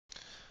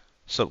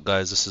What's up,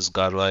 guys? This is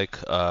Godlike.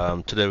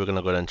 Today we're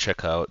gonna go ahead and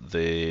check out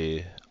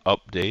the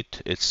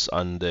update. It's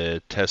on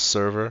the test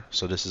server,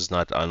 so this is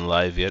not on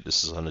live yet.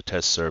 This is on the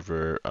test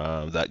server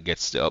that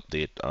gets the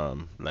update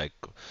like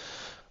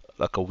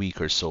a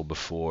week or so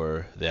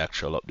before the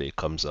actual update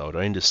comes out,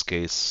 or in this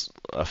case,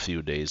 a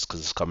few days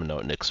because it's coming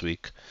out next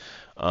week.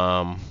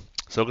 Um,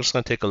 so we're just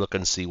gonna take a look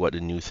and see what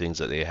the new things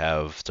that they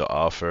have to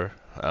offer.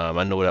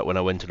 I know that when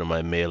I went into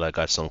my mail, I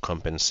got some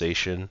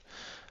compensation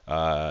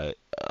uh,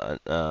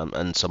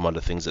 and some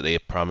other things that they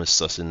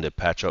promised us in the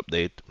patch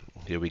update.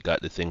 Here we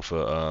got the thing for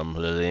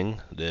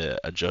Liling, the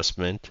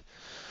adjustment,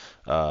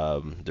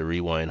 the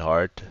rewind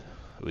heart.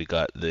 We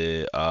got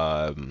the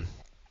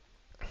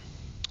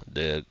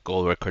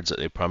gold records that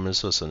they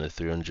promised us and the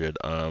 300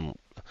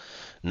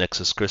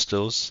 Nexus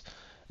crystals.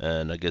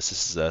 And I guess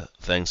this is a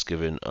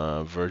Thanksgiving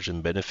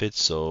version benefit.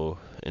 So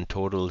in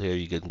total here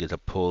you can get a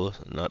pull,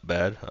 not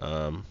bad.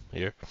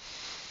 Here.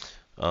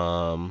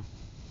 Um,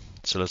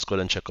 so let's go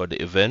ahead and check out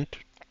the event.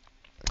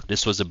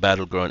 This was the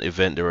battleground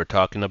event they were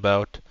talking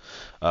about.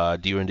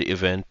 During the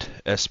event,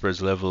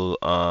 Esper's level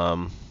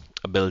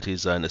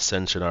abilities and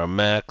ascension are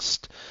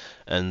maxed,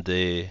 and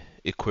the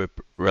equip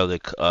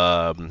relic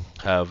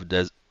have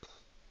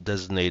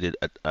designated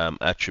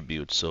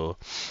attributes. So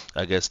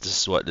I guess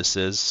this is what this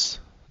is.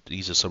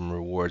 These are some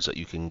rewards that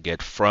you can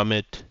get from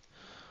it.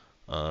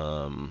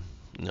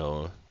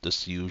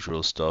 Just the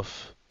usual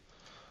stuff.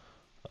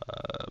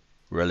 Uh,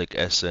 Relic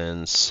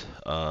essence,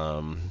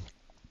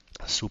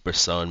 super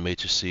sound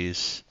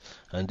matrices,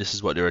 and this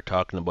is what they were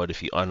talking about.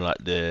 If you unlock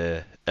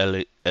the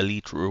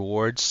elite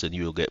rewards, then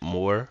you'll get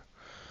more.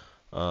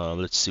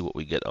 Let's see what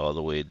we get all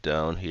the way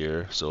down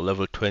here. So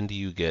level 20,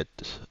 you get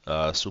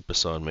super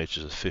sound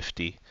matrix of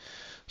 50.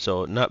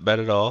 So not bad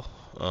at all.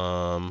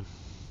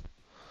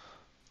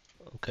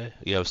 Okay,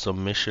 you have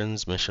some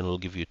missions. Mission will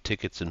give you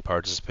tickets and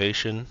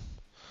participation.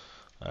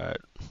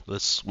 Alright,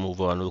 let's move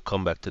on. We'll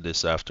come back to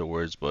this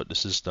afterwards, but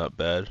this is not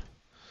bad.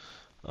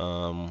 We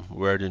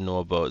already know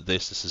about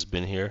this. This has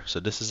been here. So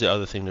this is the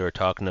other thing they were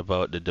talking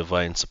about, the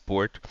divine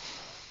support.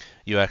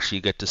 You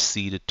actually get to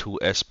see the two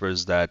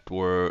espers that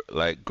were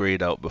like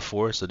grayed out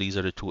before. So these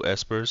are the two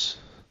espers.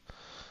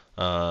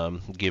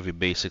 Give you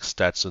basic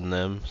stats on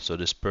them. So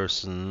this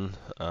person,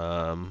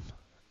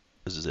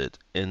 this is it,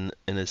 in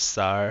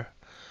Inisar,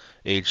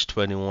 age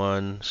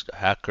 21,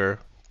 hacker,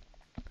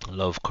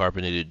 love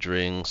carbonated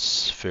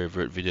drinks,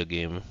 favorite video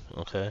game.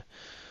 Okay.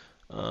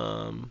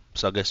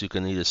 So I guess you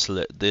can either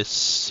select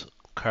this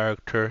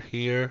character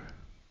here,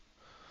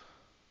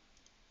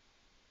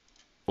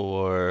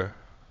 or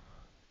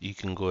you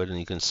can go ahead and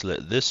you can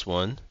select this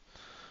one.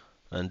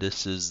 And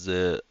this is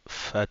the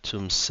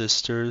Fatum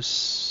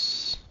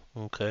sisters.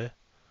 Okay.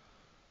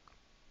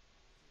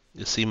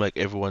 It seems like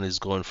everyone is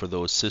going for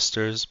those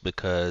sisters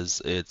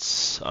because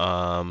it's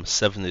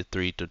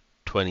 73 to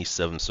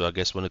 27. So I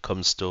guess when it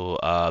comes to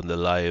the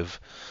live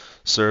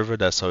server,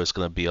 that's how it's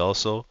gonna be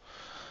also.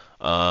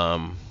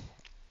 Um,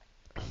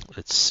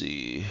 let's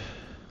see.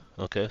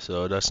 Okay,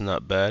 so that's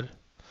not bad.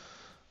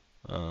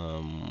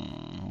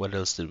 What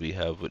else did we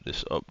have with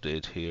this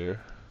update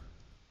here?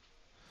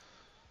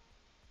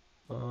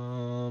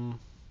 Um,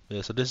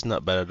 yeah, so this is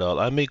not bad at all.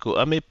 I may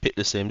pick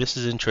the same. This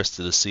is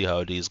interesting to see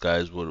how these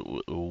guys would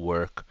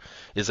work.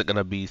 Is it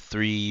gonna be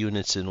 3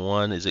 units in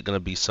one? Is it gonna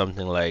be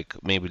something like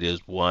maybe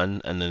there's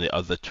one and then the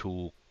other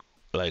two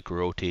like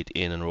rotate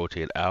in and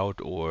rotate out,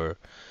 or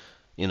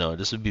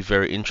this would be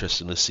very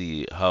interesting to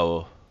see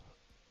how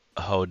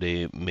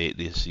they make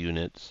these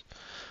units.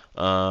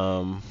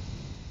 Um,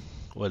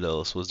 what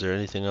else? Was there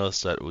anything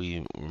else that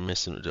we were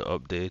missing with the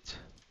update?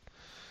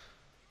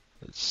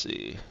 Let's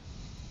see.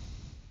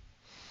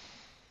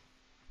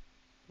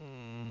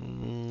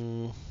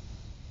 Mm,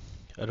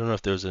 I don't know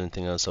if there was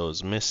anything else I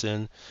was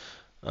missing.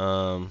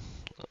 Um,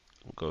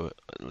 go.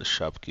 The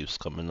shop keeps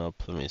coming up.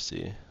 Let me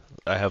see.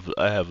 I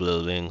have Lil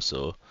Ling,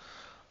 so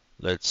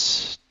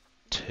let's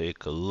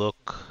take a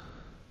look.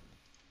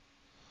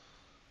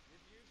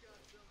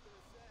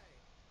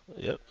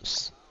 Yep,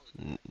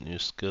 new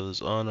skill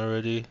is on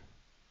already.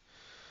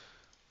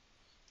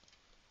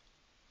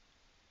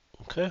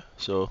 Okay,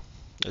 so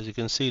as you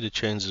can see, the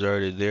change is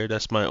already there.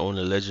 That's my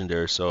only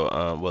legendary. So,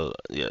 well,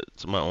 yeah,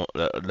 it's my own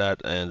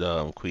that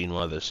and Queen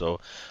Mother. So,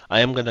 I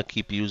am gonna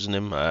keep using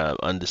him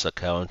on this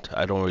account.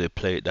 I don't really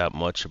play it that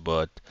much,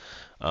 but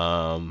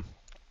um,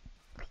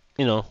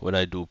 when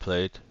I do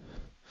play it,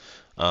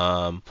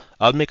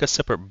 I'll make a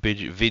separate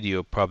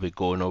video probably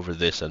going over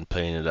this and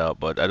playing it out.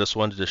 But I just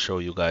wanted to show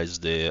you guys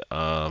this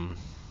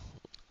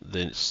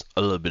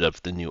a little bit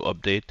of the new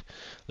update.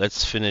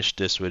 Let's finish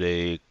this with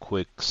a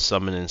quick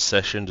summoning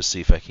session to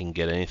see if I can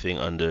get anything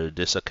under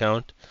this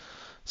account.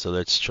 So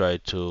let's try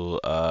to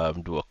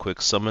do a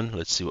quick summon.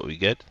 Let's see what we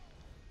get.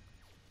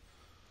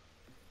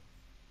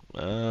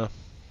 Uh,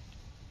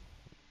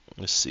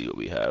 let's see what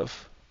we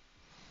have.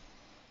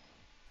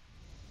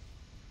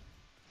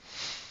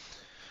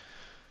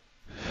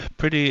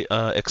 Pretty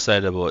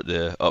excited about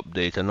the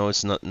update. I know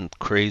it's nothing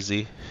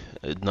crazy.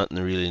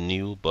 Nothing really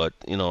new, but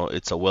you know,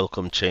 it's a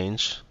welcome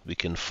change. We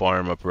can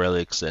farm up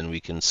relics and we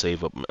can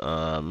save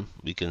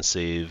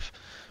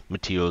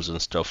materials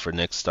and stuff for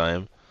next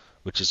time,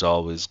 which is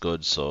always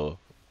good. So,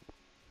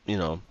 you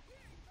know,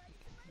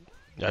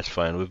 that's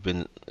fine. We're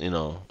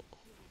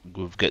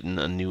getting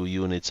a new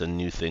units and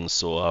new things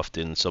so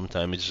often.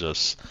 Sometimes it's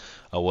just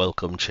a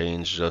welcome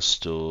change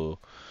just to,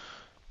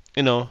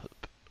 you know,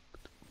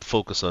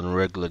 focus on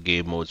regular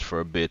game modes for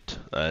a bit.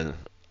 And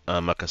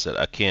like I said,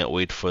 I can't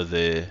wait for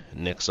the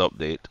next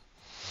update.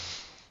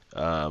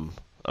 Um,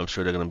 I'm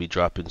sure they're gonna be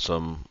dropping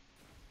some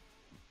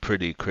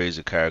pretty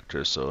crazy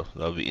characters, so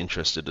I'll be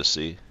interested to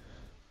see.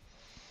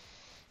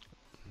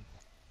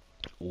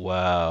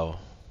 Wow,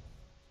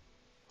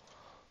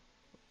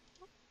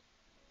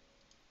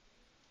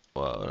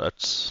 wow,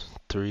 that's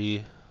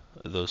three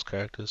of those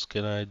characters.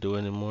 Can I do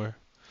any more?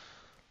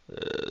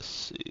 Let's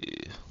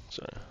see.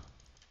 Sorry.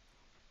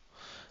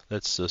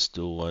 Let's just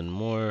do one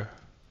more.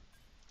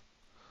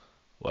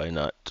 Why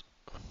not?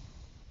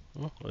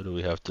 What do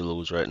we have to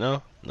lose right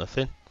now?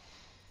 Nothing.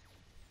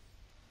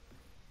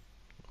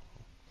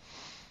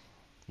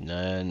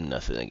 Nah,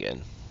 nothing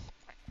again.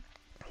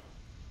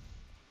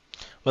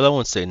 Well, I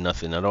won't say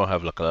nothing. I don't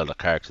have like a lot of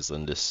characters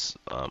on this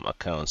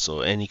account,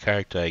 so any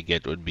character I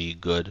get would be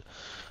good,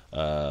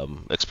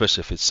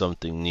 especially if it's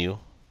something new.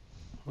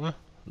 Well,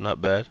 not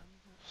bad.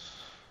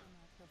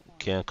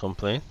 Can't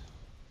complain.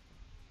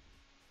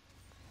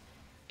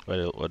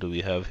 What do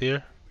we have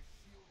here?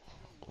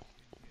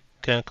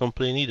 Can't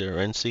complain either.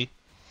 NC.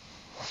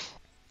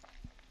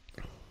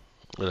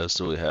 What else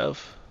do we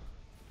have?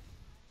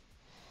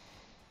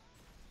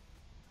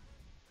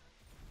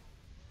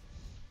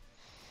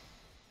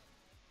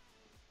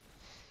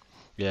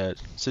 Yeah,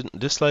 so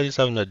Dislyte is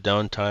having a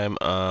downtime.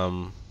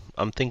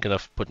 I'm thinking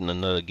of putting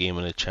another game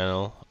on the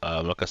channel.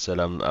 Like I said,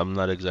 I'm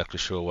not exactly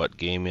sure what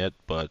game yet,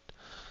 but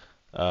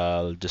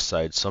I'll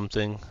decide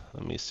something.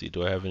 Let me see.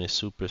 Do I have any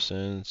super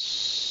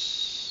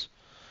sense?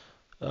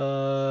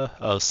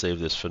 I'll save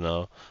this for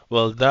now.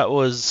 Well, that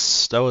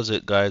was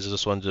it, guys. I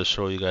just wanted to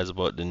show you guys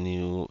about the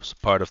new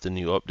part of the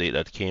new update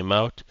that came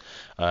out.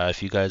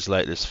 If you guys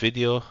like this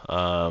video,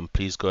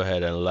 please go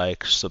ahead and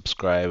like,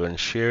 subscribe, and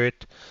share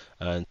it.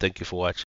 And thank you for watching.